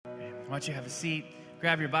Why don't you have a seat,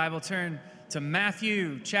 grab your Bible, turn to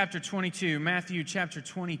Matthew chapter 22. Matthew chapter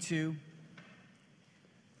 22.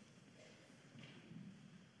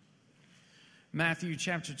 Matthew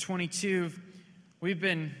chapter 22. We've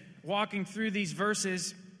been walking through these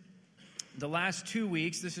verses the last 2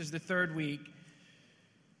 weeks. This is the third week.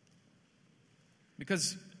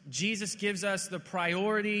 Because Jesus gives us the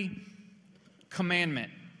priority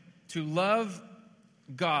commandment to love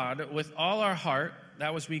God with all our heart.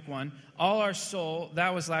 That was week 1. All our soul.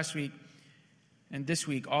 That was last week. And this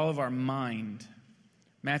week, all of our mind.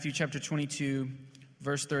 Matthew chapter 22,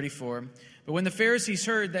 verse 34. But when the Pharisees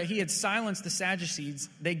heard that he had silenced the Sadducees,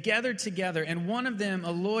 they gathered together, and one of them,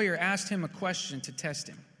 a lawyer, asked him a question to test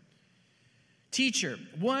him. Teacher,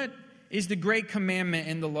 what is the great commandment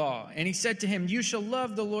in the law? And he said to him, you shall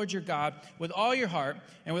love the Lord your God with all your heart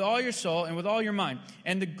and with all your soul and with all your mind.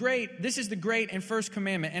 And this is the great and first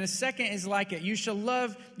commandment. And a second is like it. You shall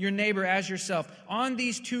love your neighbor as yourself. On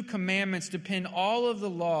these two commandments depend all of the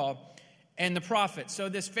law and the prophets. So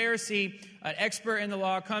this Pharisee, an expert in the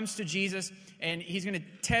law, comes to Jesus and he's going to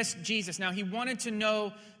test Jesus. Now he wanted to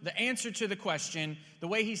know the answer to the question. The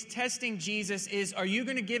way he's testing Jesus is, are you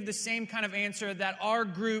going to give the same kind of answer that our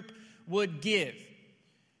group would give?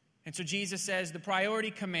 And so Jesus says the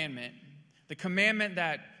priority commandment, the commandment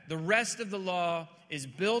that the rest of the law is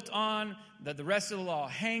built on, that the rest of the law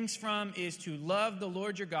hangs from, is to love the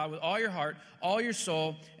Lord your God with all your heart, all your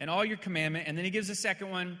soul, and all your commandment. And then he gives a second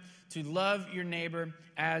one, to love your neighbor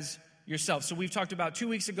as yourself. So we've talked about 2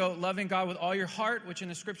 weeks ago, loving God with all your heart, which in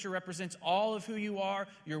the scripture represents all of who you are,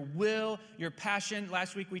 your will, your passion.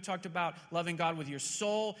 Last week we talked about loving God with your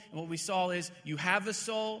soul. And what we saw is you have a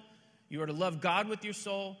soul. You are to love God with your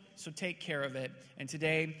soul, so take care of it. And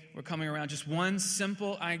today, we're coming around just one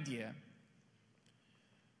simple idea.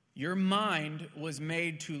 Your mind was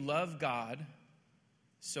made to love God,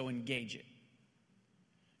 so engage it.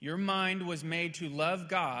 Your mind was made to love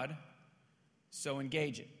God, so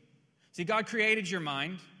engage it. See, God created your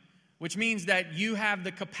mind, which means that you have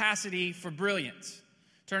the capacity for brilliance.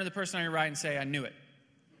 Turn to the person on your right and say, I knew it.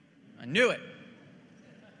 I knew it.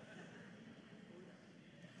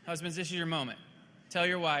 Husbands, this is your moment. Tell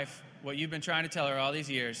your wife what you've been trying to tell her all these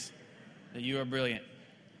years, that you are brilliant.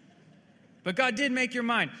 But God did make your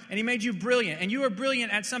mind, and he made you brilliant, and you are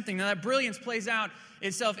brilliant at something. Now, that brilliance plays out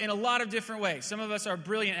itself in a lot of different ways. Some of us are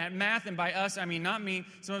brilliant at math, and by us, I mean not me.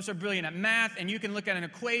 Some of us are brilliant at math, and you can look at an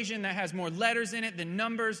equation that has more letters in it than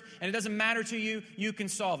numbers, and it doesn't matter to you. You can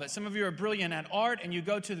solve it. Some of you are brilliant at art, and you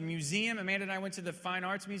go to the museum. Amanda and I went to the Fine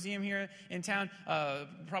Arts Museum here in town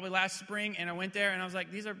probably last spring, and I went there, and I was like,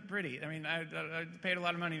 these are pretty. I mean, I paid a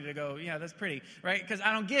lot of money to go, yeah, that's pretty, right? Because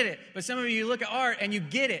I don't get it. But some of you look at art, and you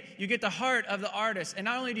get it. You get the heart of the artist. And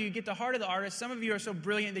not only do you get the heart of the artist, some of you are so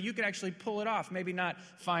brilliant that you can actually pull it off. Maybe not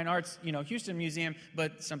Fine Arts, Houston Museum,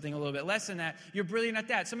 but something a little bit less than that. You're brilliant at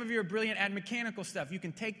that. Some of you are brilliant at mechanical stuff. You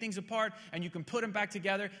can take things apart and you can put them back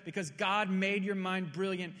together because God made your mind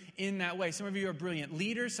brilliant in that way. Some of you are brilliant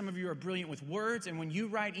leaders. Some of you are brilliant with words. And when you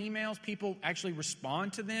write emails, people actually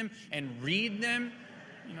respond to them and read them,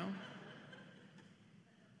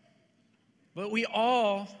 But we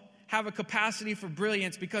all have a capacity for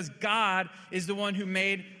brilliance because God is the one who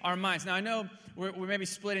made our minds. Now, I know we're maybe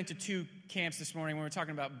split into two camps this morning when we're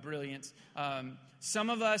talking about brilliance. Some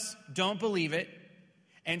of us don't believe it,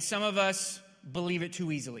 and some of us believe it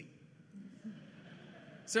too easily.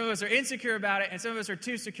 Some of us are insecure about it, and some of us are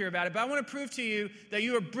too secure about it. But I want to prove to you that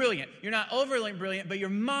you are brilliant. You're not overly brilliant, but your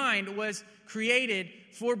mind was created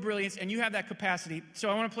for brilliance, and you have that capacity. So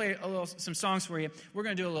I want to play some songs for you. We're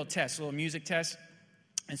going to do a little test, a little music test.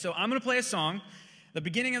 And so I'm going to play a song, the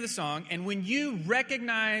beginning of the song, and when you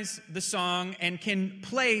recognize the song and can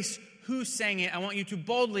place who sang it, I want you to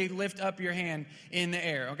boldly lift up your hand in the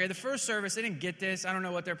air, okay? The first service, they didn't get this. I don't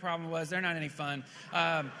know what their problem was. They're not any fun.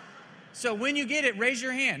 So when you get it, raise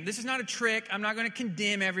your hand. This is not a trick. I'm not going to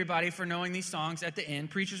condemn everybody for knowing these songs at the end.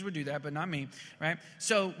 Preachers would do that, but not me, right?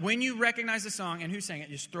 So when you recognize the song and who sang it,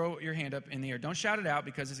 just throw your hand up in the air. Don't shout it out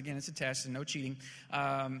because, again, it's a test and no cheating.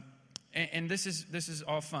 And this is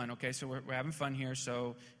all fun, okay? So we're having fun here.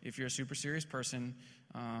 So if you're a super serious person,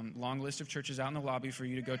 long list of churches out in the lobby for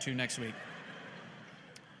you to go to next week.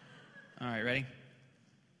 All right, ready?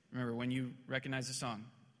 Remember, when you recognize the song,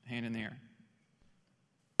 hand in the air.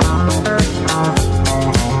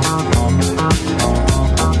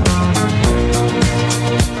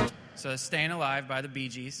 So Staying Alive by the Bee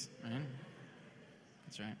Gees. Right?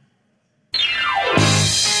 That's right.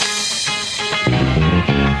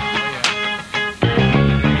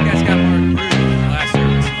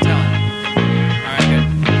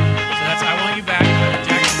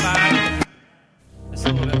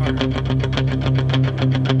 A little bit harder.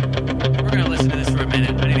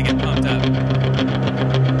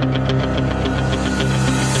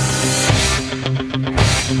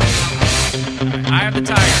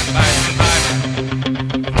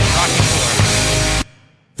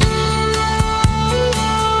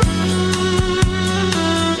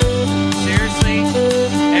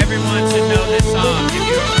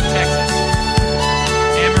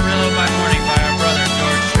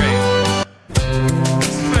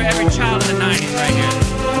 right here.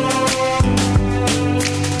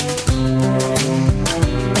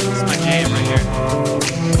 It's my jam right here.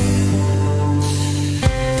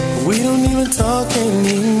 We don't even talk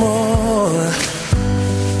anymore.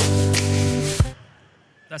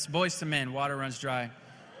 That's Boyz II Men, Water Runs Dry.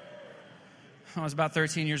 I was about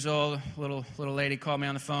 13 years old. Little lady called me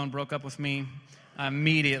on the phone, broke up with me. I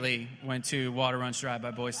immediately went to Water Runs Dry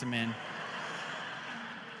by Boyz II Men.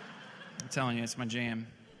 I'm telling you, it's my jam.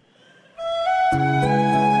 My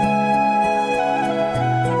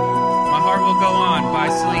Heart Will Go On by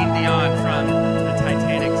Celine Dion from the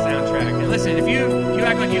Titanic soundtrack. And listen, if you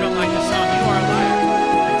act like you don't like this song, you are a liar.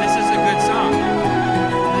 Like, this is a good song.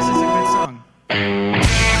 This is a good song.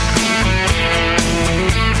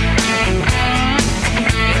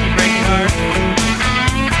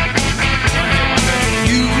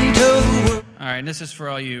 All right, and this is for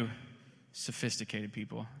all you sophisticated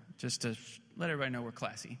people, just to let everybody know we're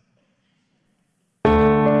classy.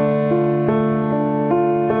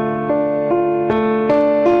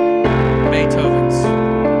 Beethoven's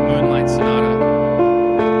Moonlight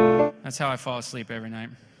Sonata. That's how I fall asleep every night.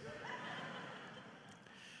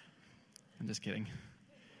 I'm just kidding.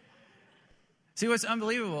 See, what's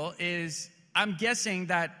unbelievable is I'm guessing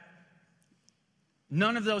that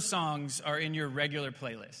none of those songs are in your regular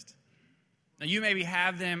playlist. Now, you maybe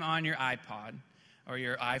have them on your iPod or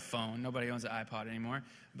your iPhone. Nobody owns an iPod anymore.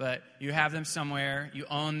 But you have them somewhere. You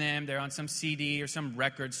own them. They're on some CD or some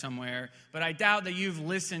record somewhere. But I doubt that you've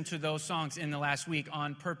listened to those songs in the last week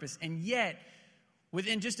on purpose. And yet,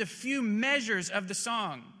 within just a few measures of the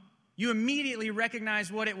song, you immediately recognize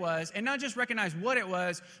what it was. And not just recognize what it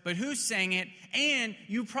was, but who sang it. And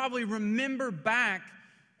you probably remember back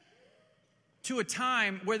to a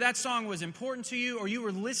time where that song was important to you, or you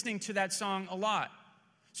were listening to that song a lot.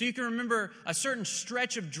 So you can remember a certain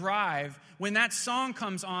stretch of drive. When that song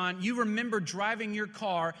comes on, you remember driving your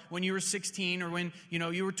car when you were 16 or when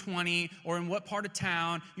you were 20 or in what part of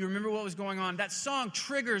town. You remember what was going on. That song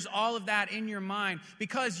triggers all of that in your mind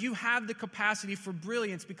because you have the capacity for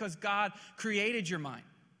brilliance because God created your mind.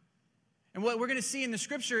 And what we're going to see in the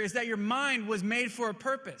scripture is that your mind was made for a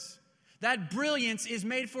purpose. That brilliance is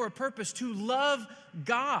made for a purpose, to love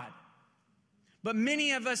God. But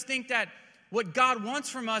many of us think that what God wants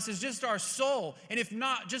from us is just our soul. And if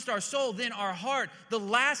not just our soul, then our heart. The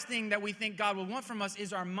last thing that we think God will want from us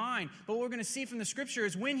is our mind. But what we're going to see from the scripture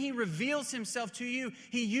is when he reveals himself to you,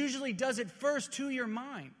 he usually does it first to your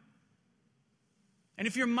mind. And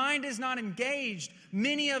if your mind is not engaged,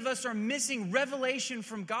 many of us are missing revelation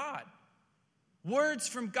from God. Words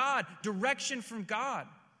from God, direction from God.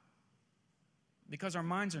 Because our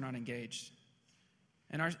minds are not engaged.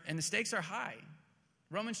 And the stakes are high.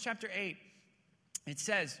 Romans chapter 8, it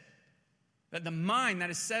says that the mind that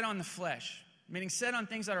is set on the flesh, meaning set on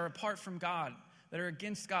things that are apart from God, that are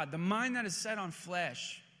against God, the mind that is set on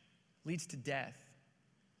flesh leads to death.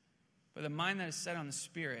 But the mind that is set on the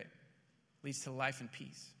Spirit leads to life and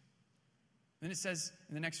peace. Then it says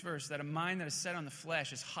in the next verse that a mind that is set on the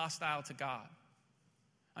flesh is hostile to God.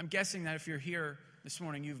 I'm guessing that if you're here this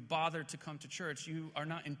morning, you've bothered to come to church, you are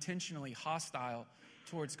not intentionally hostile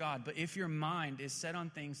towards God. But if your mind is set on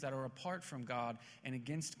things that are apart from God and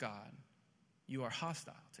against God, you are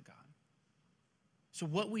hostile to God. So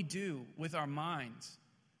what we do with our minds,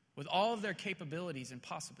 with all of their capabilities and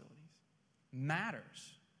possibilities,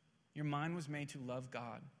 matters. Your mind was made to love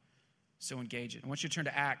God, so engage it. I want you to turn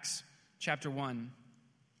to Acts chapter 1.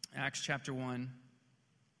 Acts chapter 1. I want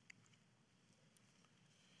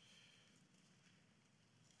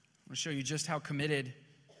to show you just how committed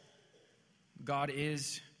God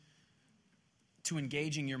is to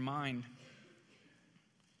engaging your mind.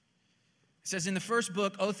 It says, in the first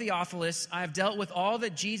book, O Theophilus, I have dealt with all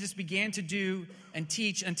that Jesus began to do and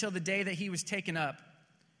teach until the day that he was taken up,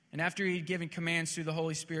 and after he had given commands through the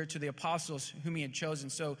Holy Spirit to the apostles whom he had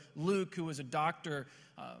chosen. So Luke, who was a doctor,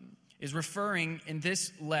 is referring in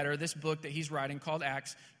this letter, this book that he's writing called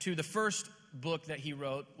Acts, to the first book that he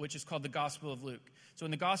wrote, which is called the Gospel of Luke. So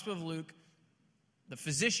in the Gospel of Luke, the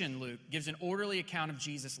physician Luke gives an orderly account of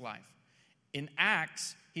Jesus' life. In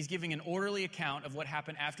Acts, he's giving an orderly account of what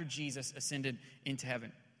happened after Jesus ascended into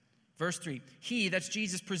heaven. Verse 3, he, that's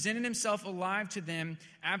Jesus, presented himself alive to them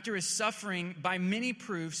after his suffering by many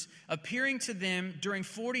proofs, appearing to them during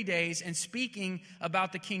 40 days and speaking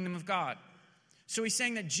about the kingdom of God. So he's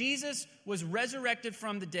saying that Jesus was resurrected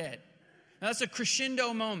from the dead. Now that's a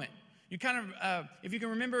crescendo moment. You kind of, if you can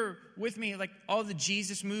remember with me, like all the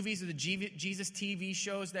Jesus movies or the Jesus TV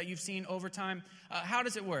shows that you've seen over time, how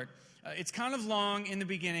does it work? It's kind of long in the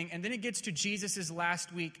beginning, and then it gets to Jesus'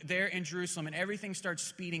 last week there in Jerusalem, and everything starts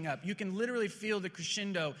speeding up. You can literally feel the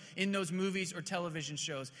crescendo in those movies or television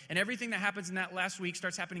shows. And everything that happens in that last week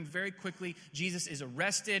starts happening very quickly. Jesus is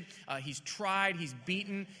arrested, he's tried, he's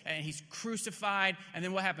beaten, and he's crucified. And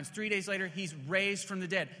then what happens? 3 days later, he's raised from the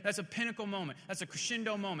dead. That's a pinnacle moment. That's a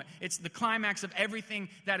crescendo moment. It's the climax of everything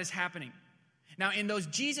that is happening. Now, in those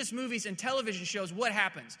Jesus movies and television shows, what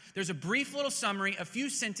happens? There's a brief little summary, a few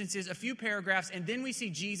sentences, a few paragraphs, and then we see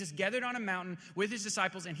Jesus gathered on a mountain with his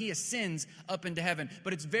disciples, and he ascends up into heaven.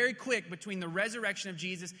 But it's very quick between the resurrection of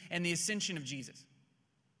Jesus and the ascension of Jesus.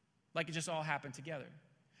 Like it just all happened together.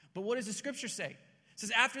 But what does the scripture say? It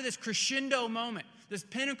says after this crescendo moment, this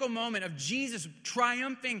pinnacle moment of Jesus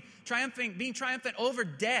being triumphant over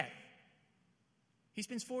death, he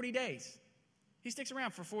spends 40 days. He sticks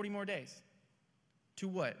around for 40 more days. To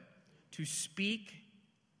what? To speak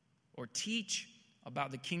or teach about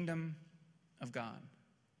the kingdom of God.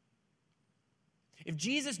 If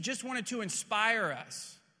Jesus just wanted to inspire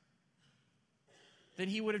us, then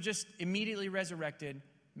he would have just immediately resurrected,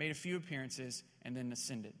 made a few appearances, and then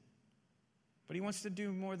ascended. But he wants to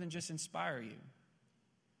do more than just inspire you.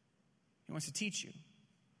 He wants to teach you.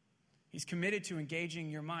 He's committed to engaging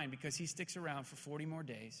your mind because he sticks around for 40 more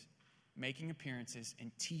days, making appearances and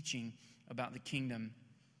teaching about the kingdom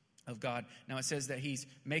of God. Now it says that he's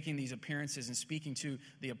making these appearances and speaking to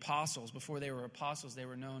the apostles. Before they were apostles, they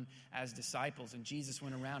were known as disciples. And Jesus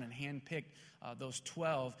went around and handpicked those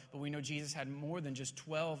 12. But we know Jesus had more than just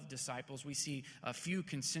 12 disciples. We see a few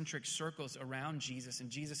concentric circles around Jesus.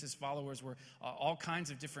 And Jesus' followers were all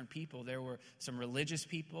kinds of different people. There were some religious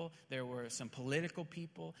people. There were some political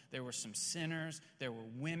people. There were some sinners. There were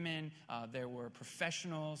women. There were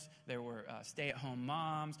professionals. There were stay-at-home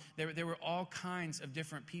moms. There were all kinds of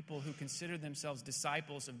different people who considered themselves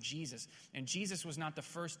disciples of Jesus. And Jesus was not the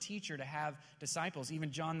first teacher to have disciples.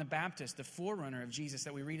 Even John the Baptist, the forerunner of Jesus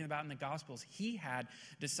that we read about in the Gospels, he had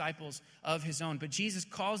disciples of his own. But Jesus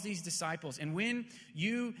calls these disciples. And when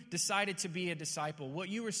you decided to be a disciple, what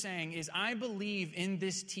you were saying is, I believe in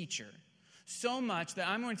this teacher so much that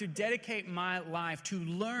I'm going to dedicate my life to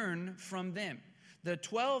learn from them. The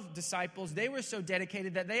 12 disciples, they were so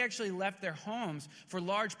dedicated that they actually left their homes for a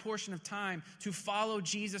large portion of time to follow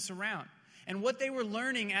Jesus around. And what they were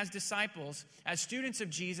learning as disciples, as students of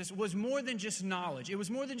Jesus, was more than just knowledge. It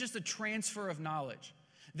was more than just a transfer of knowledge.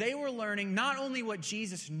 They were learning not only what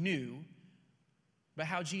Jesus knew, but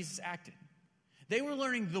how Jesus acted. They were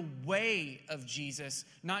learning the way of Jesus,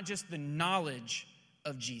 not just the knowledge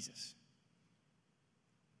of Jesus.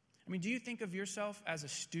 I mean, do you think of yourself as a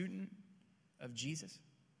student of Jesus?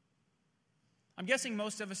 I'm guessing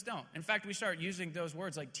most of us don't. In fact, we start using those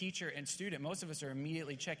words like teacher and student. Most of us are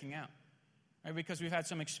immediately checking out, right? Because we've had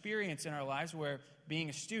some experience in our lives where being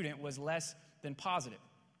a student was less than positive.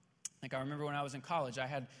 Like I remember when I was in college, I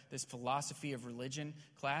had this philosophy of religion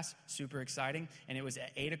class, super exciting, and it was at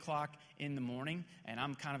 8 o'clock in the morning, and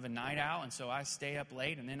I'm kind of a night owl, and so I stay up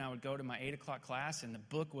late, and then I would go to my 8 o'clock class, and the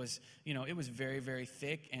book was, it was very, very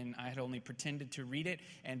thick, and I had only pretended to read it,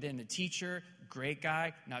 and then the teacher, great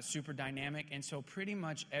guy, not super dynamic, and so pretty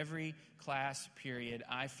much every class period,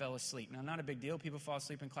 I fell asleep. Now, not a big deal. People fall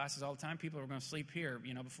asleep in classes all the time. People are going to sleep here,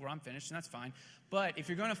 before I'm finished, and that's fine. But if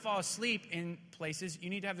you're going to fall asleep in places, you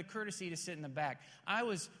need to have the courtesy to sit in the back. I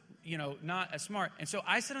was, not as smart. And so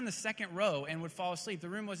I sat on the second row and would fall asleep. The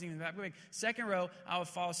room wasn't even that big. Second row, I would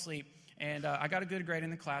fall asleep. And I got a good grade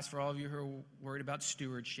in the class for all of you who are worried about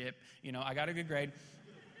stewardship. I got a good grade.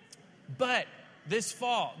 But this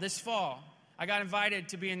fall, I got invited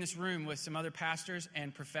to be in this room with some other pastors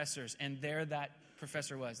and professors. And there that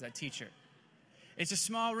professor was, that teacher. It's a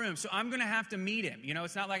small room, so I'm going to have to meet him.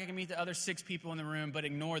 It's not like I can meet the other 6 people in the room but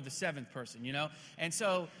ignore the 7th person, And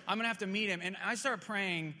so I'm going to have to meet him. And I start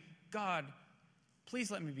praying, God,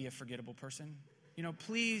 please let me be a forgettable person.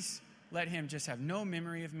 Please let him just have no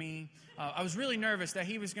memory of me. I was really nervous that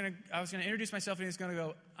I was going to introduce myself and he was going to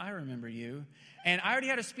go, I remember you. And I already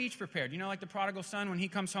had a speech prepared. Like the prodigal son, when he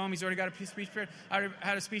comes home, he's already got a speech prepared. I already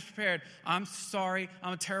had a speech prepared. I'm sorry.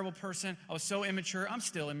 I'm a terrible person. I was so immature. I'm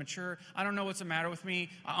still immature. I don't know what's the matter with me.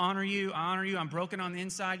 I honor you. I'm broken on the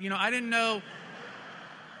inside. I didn't know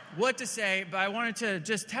what to say, but I wanted to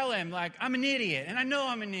just tell him, I'm an idiot, and I know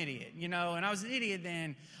I'm an idiot, and I was an idiot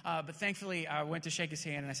then, but thankfully I went to shake his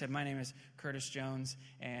hand, and I said, my name is Curtis Jones,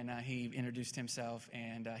 and he introduced himself,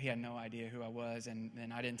 and he had no idea who I was,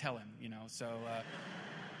 and I didn't tell him, so...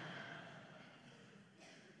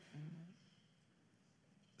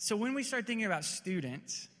 So when we start thinking about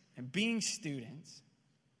students and being students,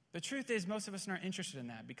 the truth is most of us aren't interested in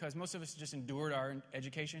that because most of us just endured our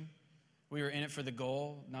education. We were in it for the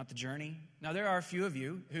goal, not the journey. Now, there are a few of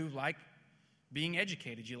you who like being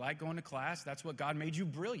educated. You like going to class. That's what God made you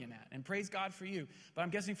brilliant at. And praise God for you. But I'm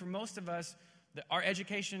guessing for most of us, our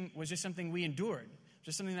education was just something we endured,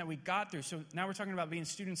 just something that we got through. So now we're talking about being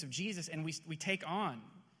students of Jesus, and we take on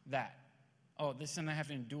that. Oh, this is something I have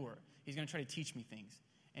to endure. He's going to try to teach me things.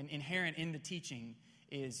 And inherent in the teaching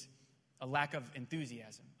is a lack of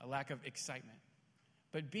enthusiasm, a lack of excitement.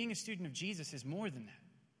 But being a student of Jesus is more than that.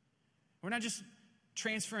 We're not just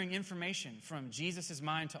transferring information from Jesus'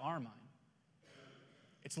 mind to our mind.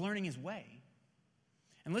 It's learning his way.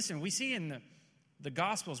 And listen, we see in the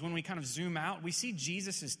Gospels, when we kind of zoom out, we see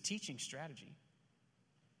Jesus' teaching strategy.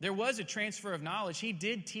 There was a transfer of knowledge. He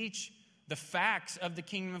did teach the facts of the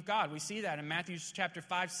kingdom of God. We see that in Matthew chapter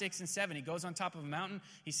 5, 6, and 7. He goes on top of a mountain.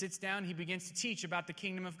 He sits down. He begins to teach about the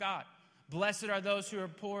kingdom of God. Blessed are those who are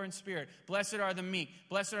poor in spirit. Blessed are the meek.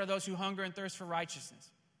 Blessed are those who hunger and thirst for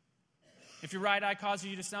righteousness. If your right eye causes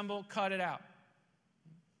you to stumble, cut it out.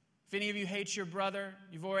 If any of you hates your brother,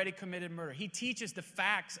 you've already committed murder. He teaches the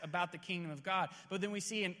facts about the kingdom of God. But then we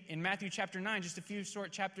see in Matthew chapter 9, just a few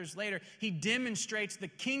short chapters later, he demonstrates the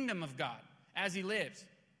kingdom of God as he lives.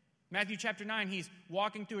 Matthew chapter 9, he's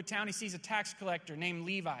walking through a town. He sees a tax collector named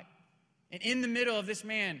Levi. And in the middle of this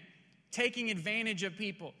man taking advantage of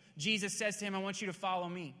people, Jesus says to him, I want you to follow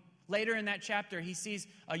me. Later in that chapter, he sees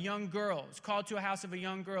a young girl. He's called to a house of a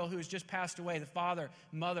young girl who has just passed away. The father,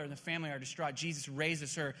 mother, and the family are distraught. Jesus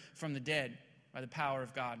raises her from the dead by the power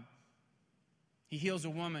of God. He heals a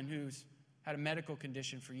woman who's had a medical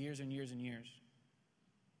condition for years and years and years.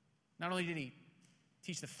 Not only did he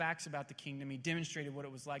teach the facts about the kingdom, he demonstrated what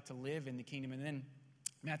it was like to live in the kingdom. And then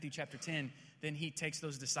Matthew chapter 10, then he takes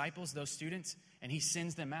those disciples, those students, and he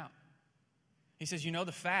sends them out. He says, you know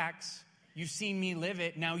the facts. You've seen me live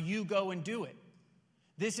it. Now you go and do it.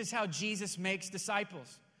 This is how Jesus makes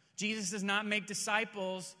disciples. Jesus does not make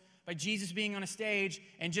disciples by Jesus being on a stage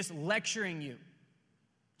and just lecturing you.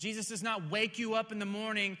 Jesus does not wake you up in the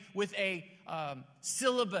morning with a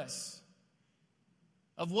syllabus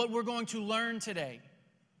of what we're going to learn today.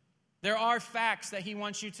 There are facts that he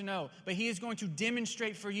wants you to know, but he is going to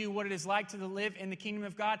demonstrate for you what it is like to live in the kingdom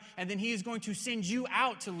of God, and then he is going to send you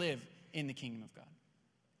out to live in the kingdom of God.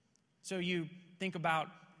 So you think about,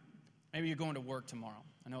 maybe you're going to work tomorrow.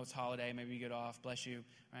 I know it's holiday, maybe you get off, bless you,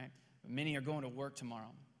 right? But many are going to work tomorrow.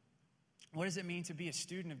 What does it mean to be a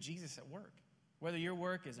student of Jesus at work? Whether your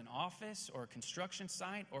work is an office or a construction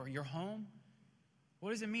site or your home, what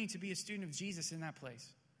does it mean to be a student of Jesus in that place?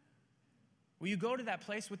 Well, you go to that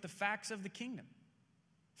place with the facts of the kingdom.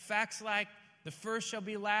 Facts like the first shall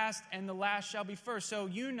be last and the last shall be first. So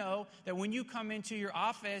you know that when you come into your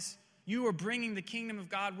office, you are bringing the kingdom of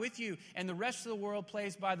God with you, and the rest of the world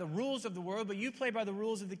plays by the rules of the world, but you play by the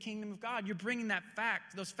rules of the kingdom of God. You're bringing that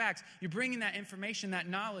fact, those facts, you're bringing that information, that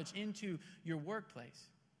knowledge into your workplace.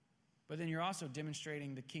 But then you're also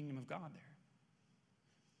demonstrating the kingdom of God there.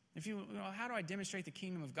 If you know, how do I demonstrate the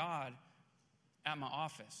kingdom of God at my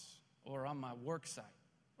office or on my work site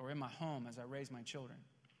or in my home as I raise my children?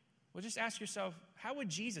 Well, just ask yourself, how would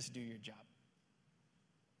Jesus do your job?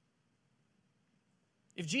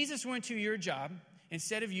 If Jesus went to your job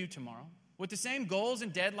instead of you tomorrow with the same goals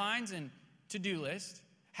and deadlines and to-do list,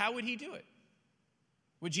 how would he do it?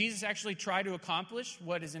 Would Jesus actually try to accomplish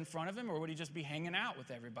what is in front of him, or would he just be hanging out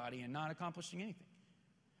with everybody and not accomplishing anything?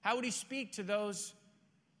 How would he speak to those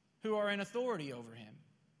who are in authority over him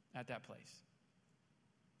at that place?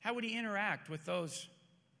 How would he interact with those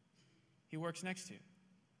he works next to?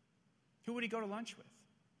 Who would he go to lunch with?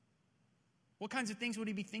 What kinds of things would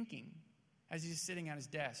he be thinking as he's sitting at his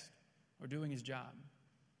desk or doing his job?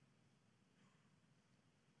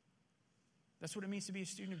 That's what it means to be a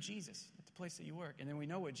student of Jesus at the place that you work. And then we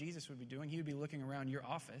know what Jesus would be doing. He would be looking around your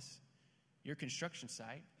office, your construction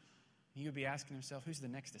site, and he would be asking himself, who's the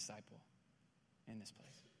next disciple in this place?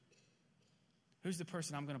 Who's the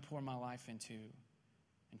person I'm going to pour my life into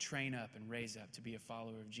and train up and raise up to be a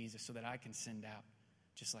follower of Jesus so that I can send out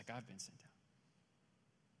just like I've been sent out?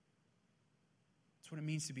 That's what it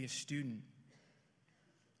means to be a student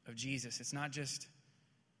of Jesus. It's not just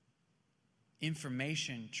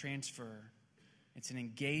information transfer. It's an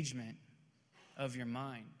engagement of your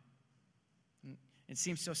mind. It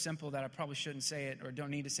seems so simple that I probably shouldn't say it or don't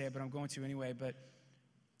need to say it, but I'm going to anyway. But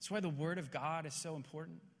that's why the Word of God is so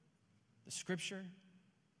important. The Scripture.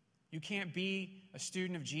 You can't be a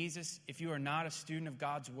student of Jesus if you are not a student of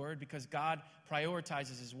God's word, because God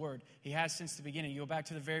prioritizes his word. He has since the beginning. You go back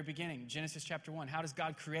to the very beginning, Genesis chapter 1. How does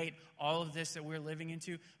God create all of this that we're living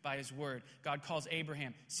into? By his word. God calls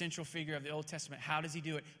Abraham, central figure of the Old Testament. How does he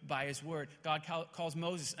do it? By his word. God calls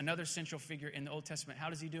Moses, another central figure in the Old Testament. How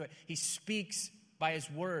does he do it? He speaks by his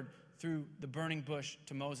word through the burning bush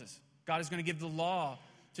to Moses. God is going to give the law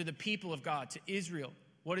to the people of God, to Israel.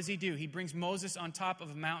 What does he do? He brings Moses on top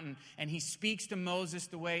of a mountain, and he speaks to Moses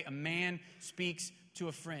the way a man speaks to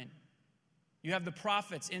a friend. You have the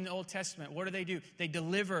prophets in the Old Testament. What do? They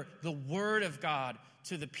deliver the word of God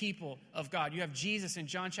to the people of God. You have Jesus in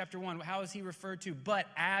John chapter 1. How is he referred to? But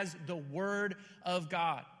as the word of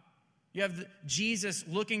God. You have Jesus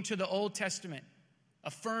looking to the Old Testament,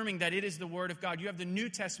 affirming that it is the word of God. You have the New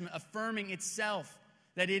Testament affirming itself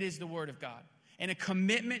that it is the word of God. And a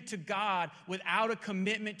commitment to God without a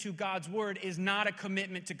commitment to God's word is not a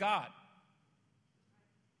commitment to God.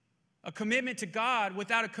 A commitment to God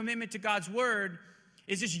without a commitment to God's word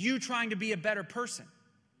is just you trying to be a better person.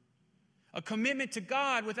 A commitment to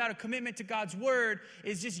God without a commitment to God's word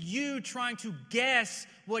is just you trying to guess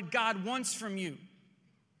what God wants from you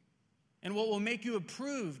and what will make you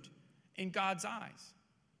approved in God's eyes.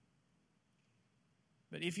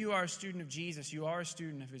 But if you are a student of Jesus, you are a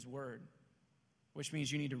student of his word, which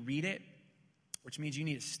means you need to read it, which means you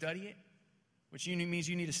need to study it, which means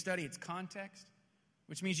you need to study its context,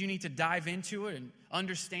 which means you need to dive into it and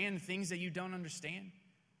understand the things that you don't understand,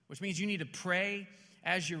 which means you need to pray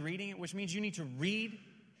as you're reading it, which means you need to read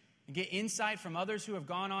and get insight from others who have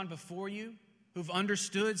gone on before you, who've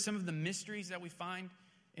understood some of the mysteries that we find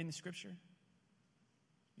in the Scripture.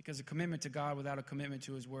 Because a commitment to God without a commitment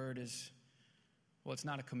to his word is, well, it's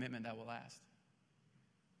not a commitment that will last.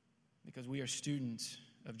 Because we are students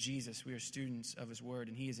of Jesus. We are students of his word,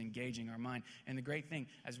 and he is engaging our mind. And the great thing,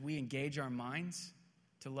 as we engage our minds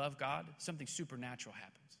to love God, something supernatural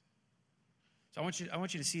happens. So I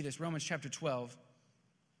want you to see this. Romans chapter 12.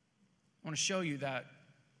 I want to show you that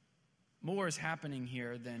more is happening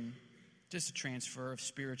here than just a transfer of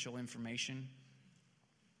spiritual information.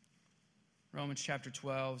 Romans chapter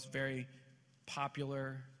 12 is very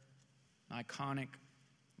popular, iconic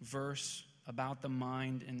verse about the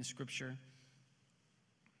mind in the Scripture.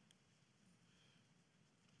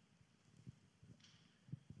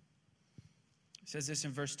 It says this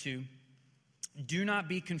in verse 2. Do not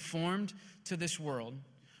be conformed to this world,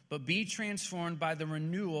 but be transformed by the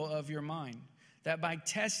renewal of your mind, that by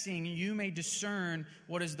testing you may discern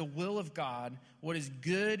what is the will of God, what is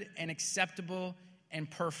good and acceptable and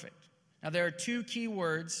perfect. Now there are two key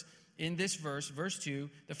words in this verse, verse 2.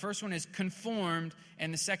 The first one is conformed,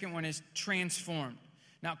 and the second one is transformed.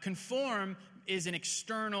 Now, conform is an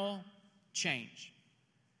external change.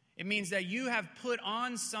 It means that you have put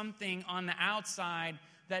on something on the outside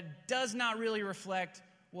that does not really reflect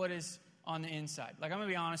what is on the inside. Like, I'm going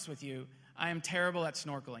to be honest with you. I am terrible at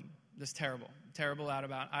snorkeling. Just terrible. Terrible at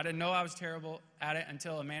about. I didn't know I was terrible at it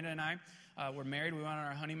until Amanda and I were married. We went on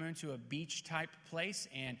our honeymoon to a beach-type place,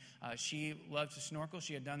 and she loved to snorkel.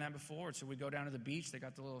 She had done that before, so we go down to the beach. They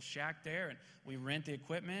got the little shack there, and we rent the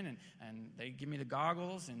equipment, and they give me the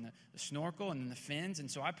goggles and the snorkel and then the fins, and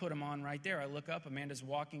so I put them on right there. I look up. Amanda's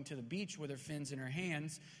walking to the beach with her fins in her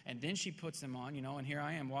hands, and then she puts them on, and here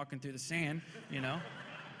I am walking through the sand,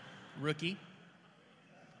 rookie.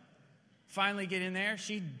 Finally get in there.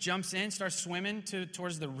 She jumps in, starts swimming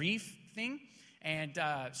towards the reef thing. And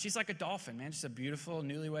she's like a dolphin, man. Just a beautiful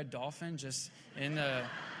newlywed dolphin just in the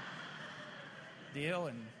deal.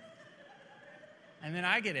 And then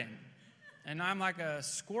I get in. And I'm like a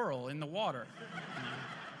squirrel in the water.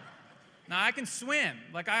 Now, I can swim.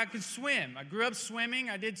 I can swim. I grew up swimming.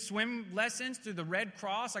 I did swim lessons through the Red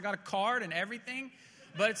Cross. I got a card and everything.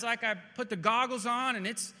 But it's like I put the goggles on, and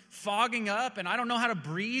it's fogging up, and I don't know how to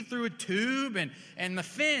breathe through a tube. And the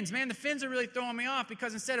fins, man, the fins are really throwing me off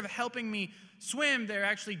because instead of helping me swim, they're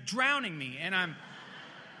actually drowning me. And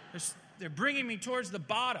they're bringing me towards the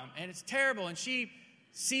bottom, and it's terrible. And she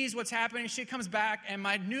sees what's happening. She comes back, and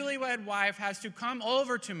my newlywed wife has to come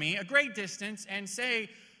over to me a great distance and say,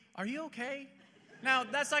 "Are you okay?" Now,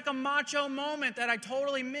 that's like a macho moment that I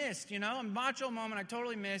totally missed, a macho moment I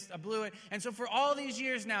totally missed. I blew it. And so for all these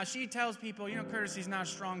years now, she tells people, Curtis, he's not a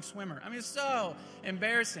strong swimmer. I mean, it's so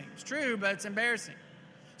embarrassing. It's true, but it's embarrassing.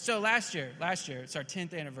 So last year, it's our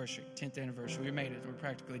 10th anniversary. We made it. We're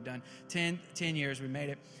practically done. 10 years, we made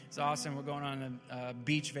it. It's awesome. We're going on a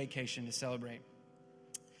beach vacation to celebrate.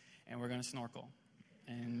 And we're going to snorkel.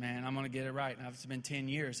 And, man, I'm going to get it right. Now, it's been 10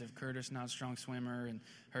 years of Curtis not a strong swimmer and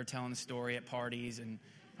her telling the story at parties. And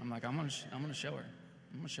I'm like, I'm going to show her.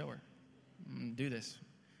 I'm going to do this.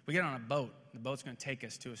 We get on a boat. The boat's going to take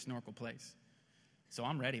us to a snorkel place. So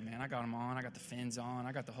I'm ready, man. I got them on. I got the fins on.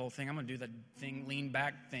 I got the whole thing. I'm going to do the thing, lean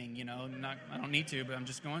back thing, you know. I don't need to, but I'm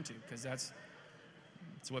just going to because that's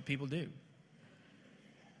what people do.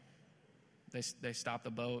 They stop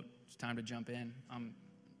the boat. It's time to jump in.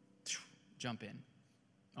 Jump in.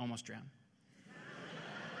 Almost drown.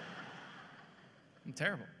 I'm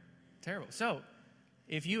terrible. Terrible. So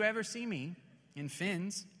if you ever see me in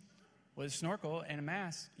fins with a snorkel and a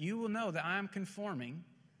mask, you will know that I'm conforming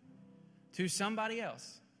to somebody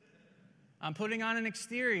else. I'm putting on an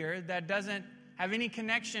exterior that doesn't have any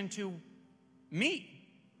connection to me,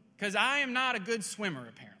 because I am not a good swimmer,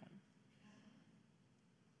 apparently.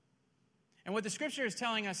 And what the scripture is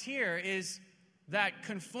telling us here is that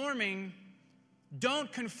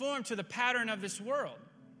don't conform to the pattern of this world,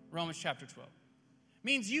 Romans chapter 12.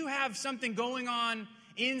 Means you have something going on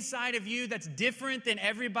inside of you that's different than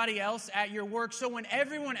everybody else at your work. So when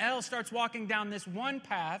everyone else starts walking down this one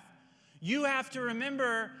path, you have to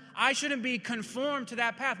remember, I shouldn't be conformed to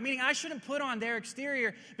that path. Meaning I shouldn't put on their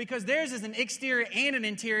exterior because theirs is an exterior and an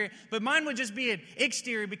interior. But mine would just be an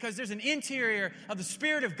exterior because there's an interior of the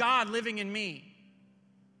Spirit of God living in me.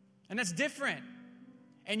 And that's different.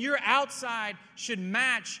 And your outside should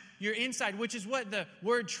match your inside, which is what the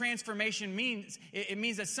word transformation means. It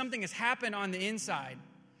means that something has happened on the inside.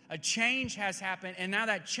 A change has happened, and now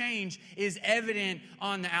that change is evident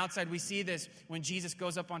on the outside. We see this when Jesus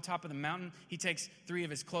goes up on top of the mountain. He takes 3 of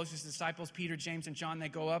his closest disciples, Peter, James, and John. They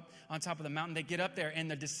go up on top of the mountain. They get up there,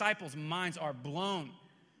 and the disciples' minds are blown.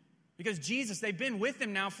 Because Jesus, they've been with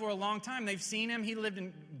him now for a long time. They've seen him. He lived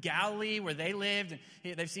in Galilee where they lived,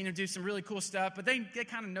 and they've seen him do some really cool stuff. But they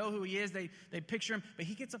kind of know who he is. They picture him. But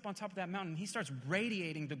he gets up on top of that mountain, and he starts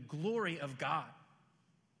radiating the glory of God.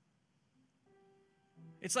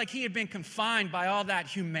 It's like he had been confined by all that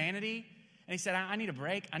humanity. And he said, I need a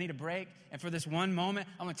break. I need a break. And for this one moment,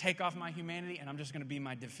 I'm going to take off my humanity, and I'm just going to be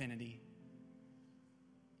my divinity.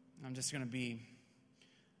 I'm just going to be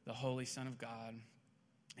the Holy Son of God.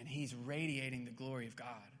 And he's radiating the glory of God.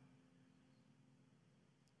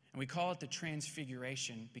 And we call it the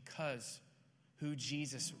transfiguration because who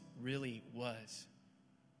Jesus really was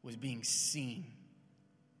being seen.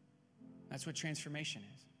 That's what transformation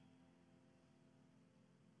is.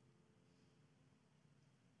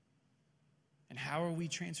 And how are we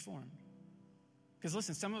transformed? Because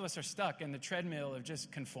listen, some of us are stuck in the treadmill of just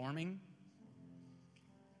conforming.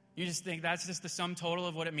 You just think that's just the sum total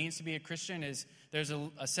of what it means to be a Christian is there's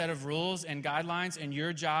a set of rules and guidelines, and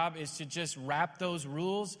your job is to just wrap those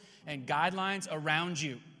rules and guidelines around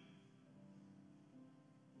you.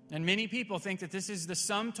 And many people think that this is the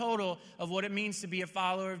sum total of what it means to be a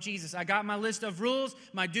follower of Jesus. I got my list of rules,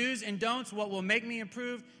 my do's and don'ts, what will make me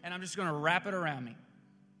improve, and I'm just going to wrap it around me.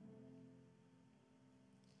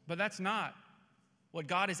 But that's not what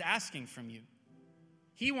God is asking from you.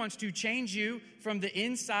 He wants to change you from the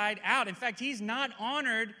inside out. In fact, he's not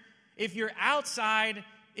honored if your outside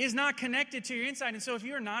is not connected to your inside. And so if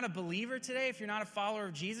you're not a believer today, if you're not a follower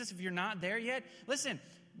of Jesus, if you're not there yet, listen,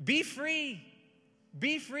 be free.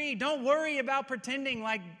 Be free. Don't worry about pretending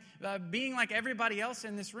like being like everybody else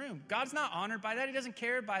in this room. God's not honored by that. He doesn't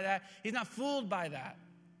care by that. He's not fooled by that.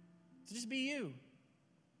 So just be you.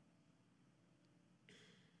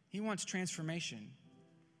 He wants transformation,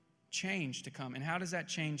 change to come. And how does that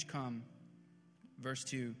change come? Verse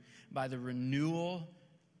 2, by the renewal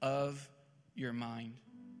of your mind.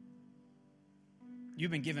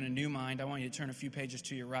 You've been given a new mind. I want you to turn a few pages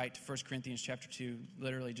to your right to 1 Corinthians chapter 2,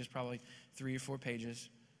 literally just probably 3 or 4 pages.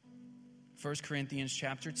 1 Corinthians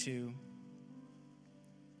chapter 2.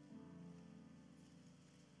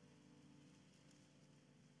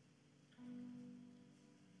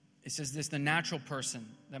 It says this, the natural person,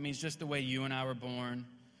 that means just the way you and I were born,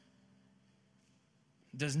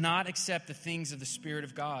 does not accept the things of the Spirit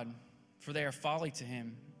of God, for they are folly to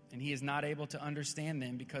him, and he is not able to understand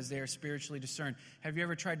them because they are spiritually discerned. Have you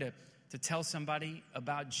ever tried to tell somebody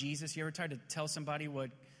about Jesus? You ever tried to tell somebody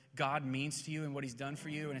what God means to you and what he's done for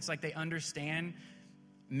you? And it's like they understand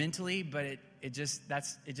mentally, but it just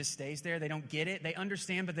stays there. They don't get it. They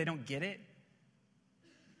understand, but they don't get it.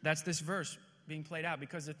 That's this verse being played out,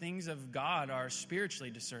 because the things of God are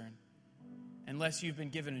spiritually discerned. Unless you've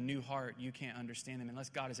been given a new heart, you can't understand them.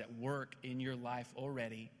 Unless God is at work in your life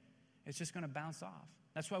already, it's just going to bounce off.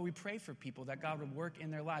 That's why we pray for people, that God would work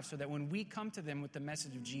in their lives so that when we come to them with the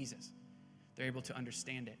message of Jesus, they're able to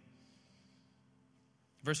understand it.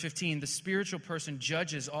 Verse 15, the spiritual person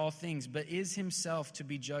judges all things, but is himself to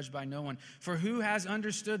be judged by no one. For who has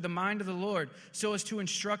understood the mind of the Lord so as to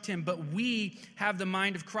instruct him? But we have the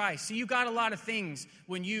mind of Christ. So you got a lot of things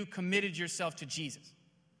when you committed yourself to Jesus.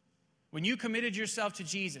 When you committed yourself to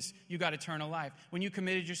Jesus, you got eternal life. When you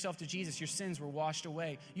committed yourself to Jesus, your sins were washed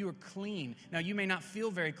away. You were clean. Now, you may not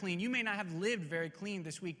feel very clean. You may not have lived very clean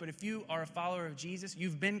this week, but if you are a follower of Jesus,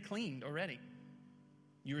 you've been cleaned already.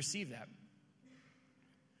 You received that.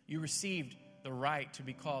 You received the right to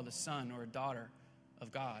be called a son or a daughter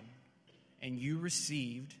of God. And you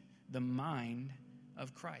received the mind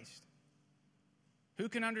of Christ. Who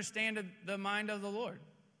can understand the mind of the Lord?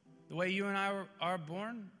 The way you and I are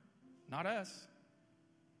born? Not us.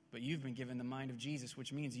 But you've been given the mind of Jesus,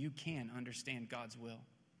 which means you can understand God's will.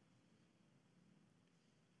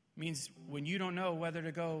 It means when you don't know whether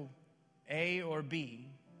to go A or B,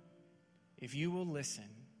 if you will listen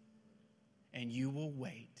and you will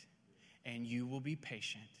wait and you will be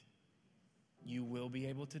patient, you will be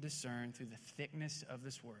able to discern through the thickness of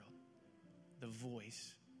this world the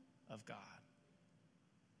voice of God,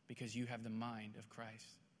 because you have the mind of Christ.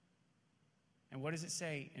 And what does it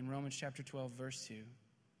say in Romans chapter 12, verse 2?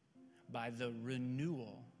 By the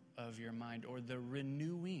renewal of your mind, or the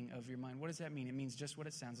renewing of your mind. What does that mean? It means just what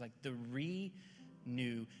it sounds like. The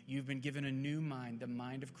renew. You've been given a new mind, the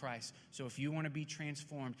mind of Christ. So if you want to be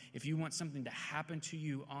transformed, if you want something to happen to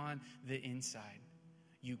you on the inside,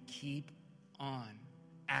 you keep on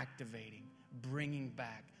activating, bringing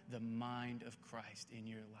back the mind of Christ in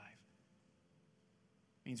your life.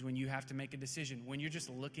 Means when you have to make a decision, when you're just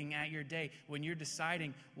looking at your day, when you're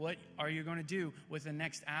deciding what are you going to do with the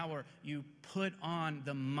next hour, you put on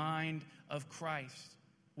the mind of Christ,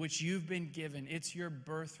 which you've been given. It's your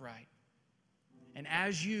birthright. And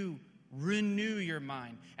as you renew your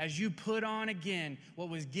mind, as you put on again what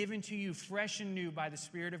was given to you fresh and new by the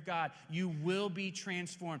Spirit of God, you will be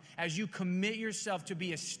transformed. As you commit yourself to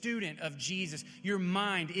be a student of Jesus, your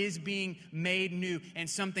mind is being made new, and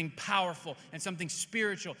something powerful and something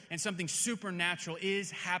spiritual and something supernatural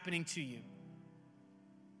is happening to you.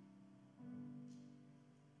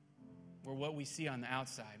 Where what we see on the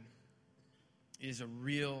outside is a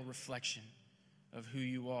real reflection of who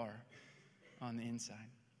you are on the inside.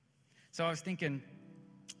 So I was thinking,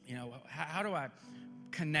 how do I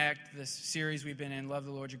connect this series we've been in, Love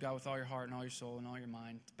the Lord your God with all your heart and all your soul and all your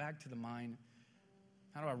mind, back to the mind?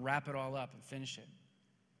 How do I wrap it all up and finish it?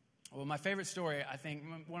 Well, my favorite story, I think,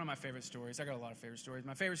 one of my favorite stories, I got a lot of favorite stories.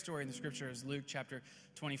 My favorite story in the scripture is Luke chapter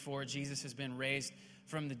 24. Jesus has been raised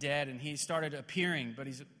from the dead, and he started appearing, but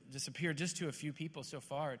he's just appeared just to a few people so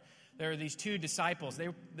far. There are these two disciples.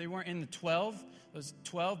 They weren't in the 12, those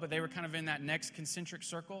 12, but they were kind of in that next concentric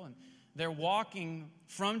circle, and they're walking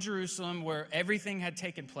from Jerusalem, where everything had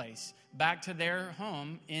taken place, back to their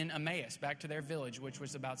home in Emmaus, back to their village, which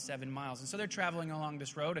was about 7 miles. And so they're traveling along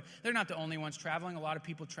this road. They're not the only ones traveling. A lot of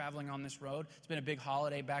people traveling on this road. It's been a big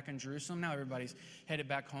holiday back in Jerusalem. Now everybody's headed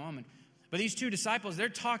back home. But these two disciples, they're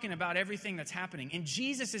talking about everything that's happening. And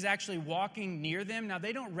Jesus is actually walking near them. Now,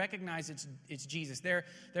 they don't recognize it's Jesus. Their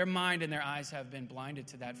mind and their eyes have been blinded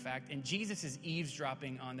to that fact. And Jesus is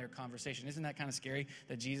eavesdropping on their conversation. Isn't that kind of scary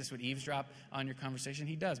that Jesus would eavesdrop on your conversation?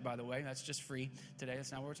 He does, by the way. That's just free today.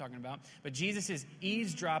 That's not what we're talking about. But Jesus is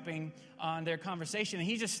eavesdropping on their conversation, and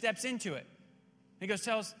he just steps into it. He goes,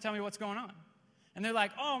 tell me what's going on. And they're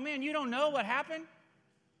like, oh, man, you don't know what happened?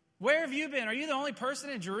 Where have you been? Are you the only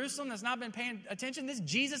person in Jerusalem that's not been paying attention? This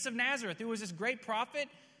Jesus of Nazareth, who was this great prophet,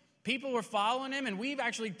 people were following him, and we've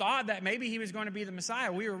actually thought that maybe he was going to be the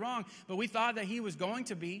Messiah. We were wrong, but we thought that he was going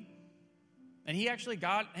to be. And he actually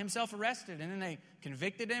got himself arrested, and then they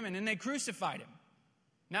convicted him, and then they crucified him.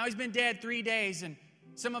 Now he's been dead 3 days, and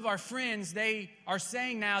some of our friends, they are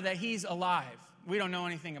saying now that he's alive. We don't know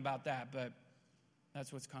anything about that, but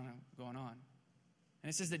that's what's kind of going on. And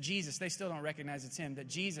it says that Jesus, they still don't recognize it's him, that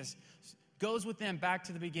Jesus goes with them back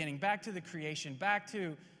to the beginning, back to the creation, back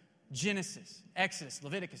to Genesis, Exodus,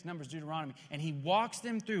 Leviticus, Numbers, Deuteronomy, and he walks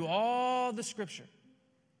them through all the scripture,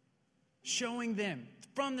 showing them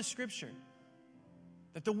from the scripture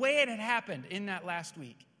that the way it had happened in that last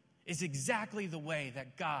week is exactly the way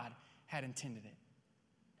that God had intended it.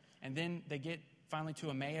 And then they get finally to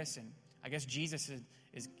Emmaus, and I guess Jesus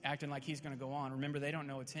is acting like he's going to go on. Remember, they don't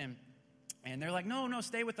know it's him. And they're like, no,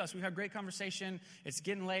 stay with us. We've had great conversation. It's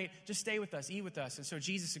getting late. Just stay with us. Eat with us. And so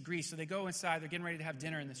Jesus agrees. So they go inside. They're getting ready to have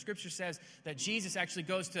dinner. And the scripture says that Jesus actually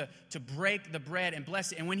goes to break the bread and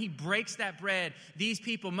bless it. And when he breaks that bread, these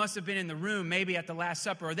people must have been in the room maybe at the Last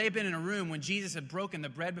Supper, or they've been in a room when Jesus had broken the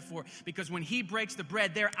bread before. Because when he breaks the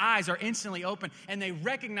bread, their eyes are instantly open. And they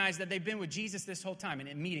recognize that they've been with Jesus this whole time. And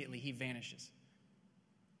immediately he vanishes.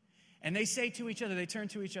 And they say to each other, they turn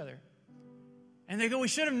to each other. And they go, we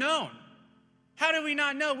should have known. How did we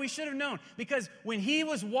not know? We should have known. Because when he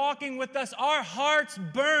was walking with us, our hearts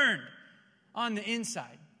burned on the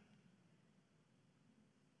inside.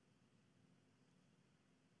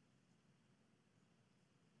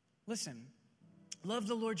 Listen, love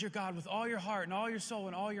the Lord your God with all your heart and all your soul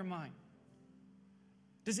and all your mind.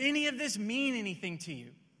 Does any of this mean anything to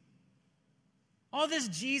you? All this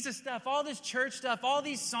Jesus stuff, all this church stuff, all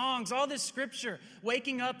these songs, all this scripture,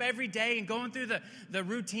 waking up every day and going through the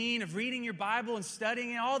routine of reading your Bible and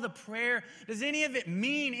studying it, all the prayer, does any of it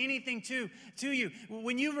mean anything to you?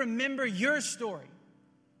 When you remember your story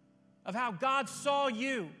of how God saw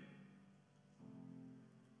you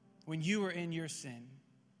when you were in your sin,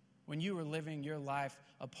 when you were living your life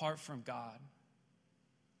apart from God,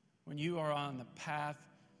 when you are on the path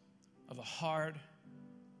of a hard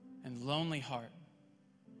and lonely heart,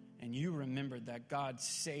 and you remembered that God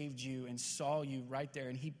saved you and saw you right there,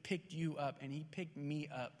 and He picked you up, and He picked me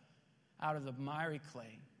up out of the miry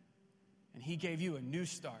clay, and He gave you a new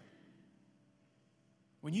start.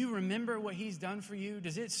 When you remember what He's done for you,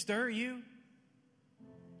 does it stir you?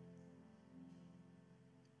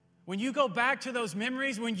 When you go back to those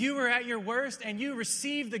memories when you were at your worst and you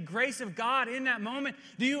received the grace of God in that moment,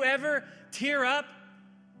 do you ever tear up?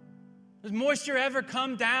 Does moisture ever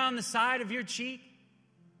come down the side of your cheek?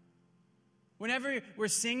 Whenever we're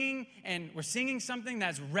singing and we're singing something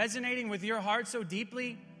that's resonating with your heart so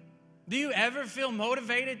deeply, do you ever feel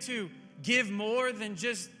motivated to give more than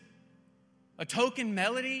just a token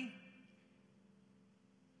melody?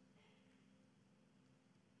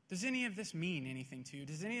 Does any of this mean anything to you?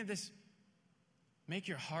 Does any of this make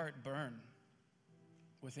your heart burn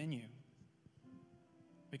within you?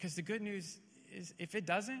 Because the good news is, if it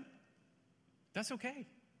doesn't, that's okay.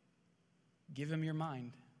 Give Him your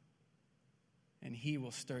mind, and He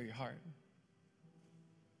will stir your heart.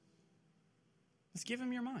 Let's give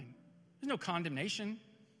Him your mind. There's no condemnation.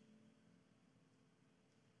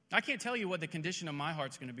 I can't tell you what the condition of my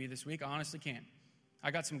heart's going to be this week. I honestly can't.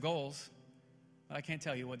 I got some goals, but I can't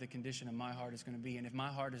tell you what the condition of my heart is going to be. And if my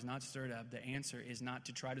heart is not stirred up, the answer is not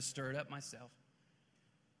to try to stir it up myself.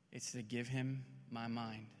 It's to give Him my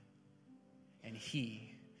mind, and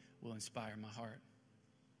He will inspire my heart.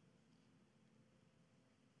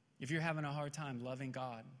 If you're having a hard time loving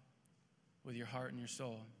God with your heart and your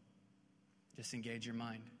soul, just engage your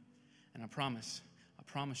mind. And I promise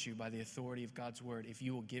you by the authority of God's word, if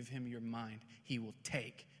you will give Him your mind, He will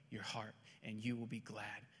take your heart, and you will be glad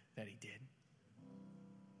that He did.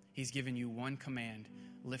 He's given you one command,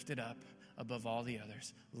 lift it up above all the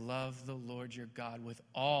others. Love the Lord your God with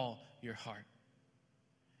all your heart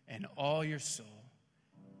and all your soul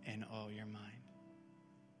and all your mind.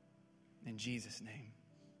 In Jesus' name,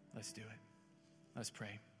 let's do it. Let's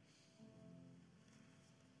pray.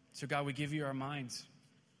 So God, we give you our minds.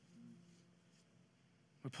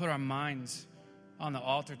 We put our minds on the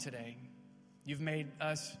altar today. You've made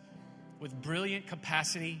us with brilliant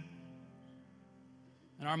capacity,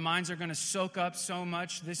 and our minds are going to soak up so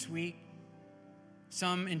much this week,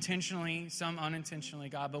 some intentionally, some unintentionally,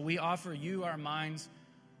 God. But we offer you our minds.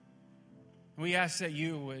 We ask that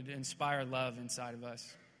you would inspire love inside of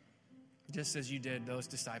us, just as you did those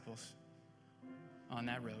disciples on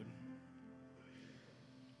that road.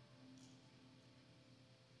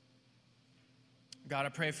 God, I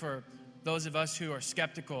pray for those of us who are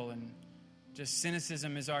skeptical and just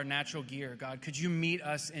cynicism is our natural gear. God, could you meet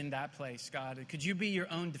us in that place, God? Could you be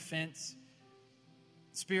your own defense?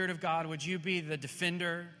 Spirit of God, would you be the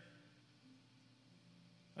defender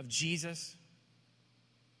of Jesus?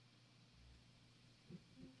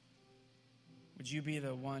 Would you be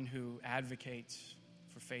the one who advocates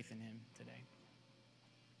for faith in Him today?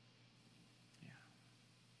 Yeah.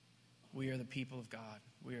 We are the people of God.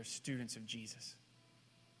 We are students of Jesus.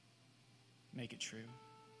 Make it true.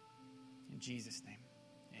 In Jesus' name,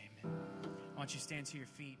 amen. Why don't you stand to your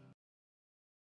feet?